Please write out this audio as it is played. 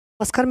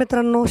नमस्कार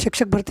मित्रांनो,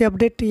 शिक्षक भरती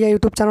अपडेट या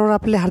यूट्यूब चॅनलवर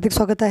आपले हार्दिक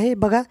स्वागत आहे।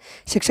 बघा,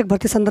 शिक्षक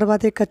भरती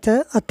संदर्भात एक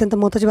अत्यंत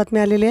महत्त्वाची बातमी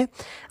आलेली आहे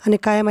आणि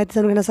काय माहिती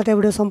जाणून घेण्यासाठी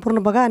व्हिडिओ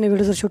संपूर्ण बघा आणि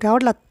व्हिडिओ जर शेवटी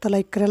आवडला तर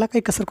लाईक करायला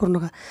काही कसर करू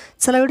नका।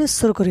 चला व्हिडिओ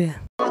सुरू करूया।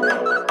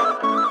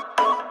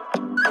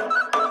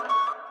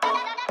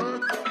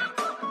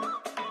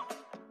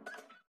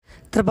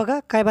 तर बघा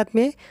काय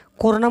बातमी आहे,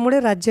 कोरोनामुळे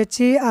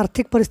राज्याची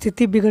आर्थिक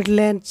परिस्थिती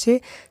बिघडल्याचे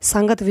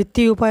सांगत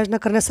वित्तीय उपाययोजना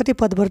करण्यासाठी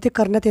पदभरती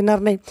करण्यात येणार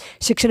नाही।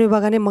 शिक्षण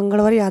विभागाने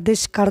मंगळवारी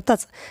आदेश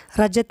काढताच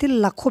राज्यातील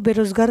लाखो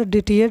बेरोजगार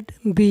DTED,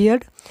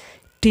 BEd,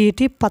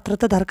 TET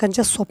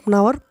पात्रताधारकांच्या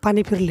स्वप्नावर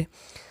पाणी फिरले।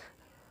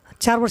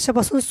 4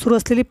 वर्षापासून सुरू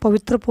असलेली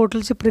पवित्र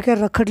पोर्टलची प्रक्रिया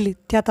रखडली,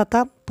 त्यात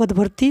आता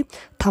पदभरती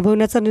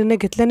थांबवण्याचा निर्णय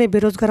घेतल्याने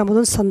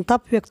बेरोजगारांमधून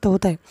संताप व्यक्त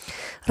होत आहे।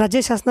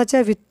 राज्य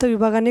शासनाच्या वित्त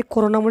विभागाने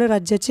कोरोनामुळे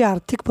राज्याची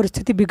आर्थिक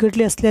परिस्थिती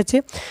बिघडली असल्याचे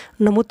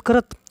नमूद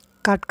करत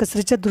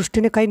काटकसरीच्या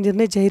दृष्टीने काही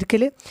निर्णय जाहीर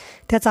केले।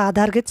 त्याचा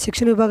आधार घेत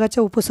शिक्षण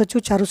विभागाच्या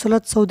उपसचिव चारुसला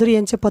चौधरी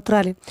यांचे पत्र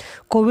आले।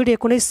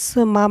 कोविड-19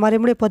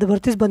 महामारीमुळे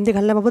पदभरतीस बंदी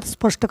घालण्याबाबत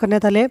स्पष्ट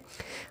करण्यात आले।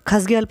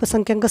 खासगी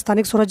अल्पसंख्याक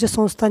स्थानिक स्वराज्य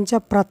संस्थांच्या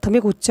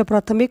प्राथमिक, उच्च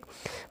प्राथमिक,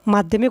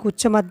 माध्यमिक,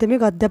 उच्च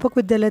माध्यमिक, अध्यापक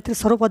विद्यालयातील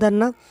सर्व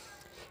पदांना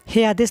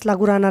हे आदेश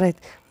लागू राहणार आहेत।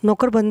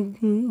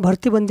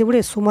 भरती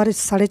बंदीमुळे सुमारे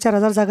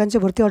 4,500 जागांची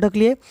भरती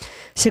अडकली आहे।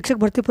 शिक्षक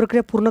भरती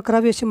प्रक्रिया पूर्ण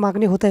करावी अशी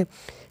मागणी होत आहे।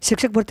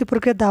 शिक्षक भरती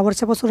प्रक्रिया 10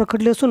 वर्षापासून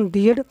रखडली असून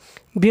DED,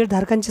 BEd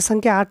धारकांची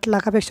संख्या 8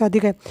 लाखापेक्षा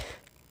अधिक आहे।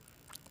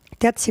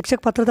 त्यात शिक्षक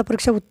पात्रता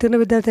परीक्षा उत्तीर्ण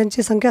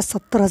विद्यार्थ्यांची संख्या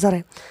 70,000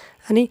 आहे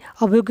आणि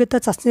अभियोग्यता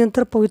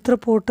चाचणीनंतर पवित्र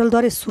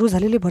पोर्टलद्वारे सुरू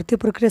झालेली भरती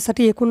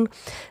प्रक्रियेसाठी एकूण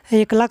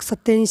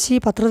 1,87,000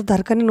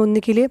 पात्रताधारकांनी नोंदणी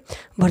केली आहे।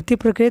 भरती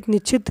प्रक्रियेत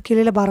निश्चित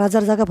केलेल्या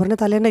 12,000 जागा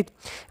भरण्यात आल्या नाहीत।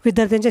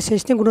 विद्यार्थ्यांच्या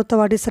शैक्षणिक गुणवत्ता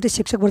वाढीसाठी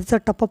शिक्षक भरतीचा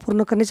टप्पा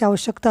पूर्ण करण्याची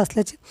आवश्यकता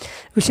असल्याची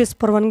विशेष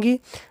परवानगी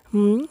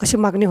अशी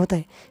मागणी होत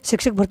आहे।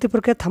 शिक्षक भरती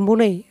प्रक्रिया थांबवू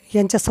नये,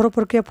 यांच्या सर्व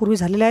प्रक्रिया पूर्वी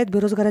झालेल्या आहेत।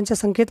 बेरोजगारांच्या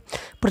संख्येत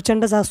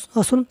प्रचंड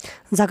असून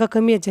जागा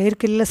कमी आहे। जाहीर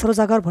केलेल्या सर्व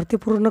जागांवर भरती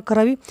पूर्ण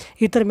करावी।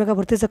 इतर मेगा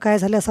भरतीचं काय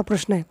झाले असा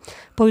प्रश्न आहे।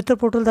 पवित्र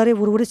पोर्टलद्वारे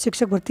उर्वरित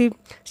शिक्षक भरती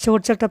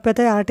शेवटच्या टप्प्यात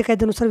आहे। RT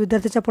कायद्यानुसार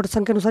विद्यार्थ्यांच्या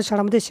पटसंख्येनुसार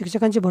शाळांमध्ये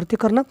शिक्षकांची भरती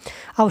करणं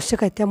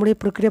आवश्यक आहे, त्यामुळे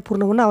प्रक्रिया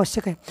पूर्ण होणं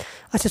आवश्यक आहे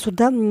असे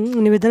सुद्धा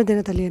निवेदन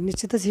देण्यात आले आहे।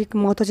 निश्चितच ही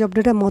महत्त्वाची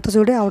अपडेट आहे। महत्त्वाचा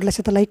व्हिडिओ आवडल्यास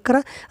तर लाईक करा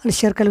आणि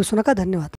शेअर करायला विसरू नका। धन्यवाद।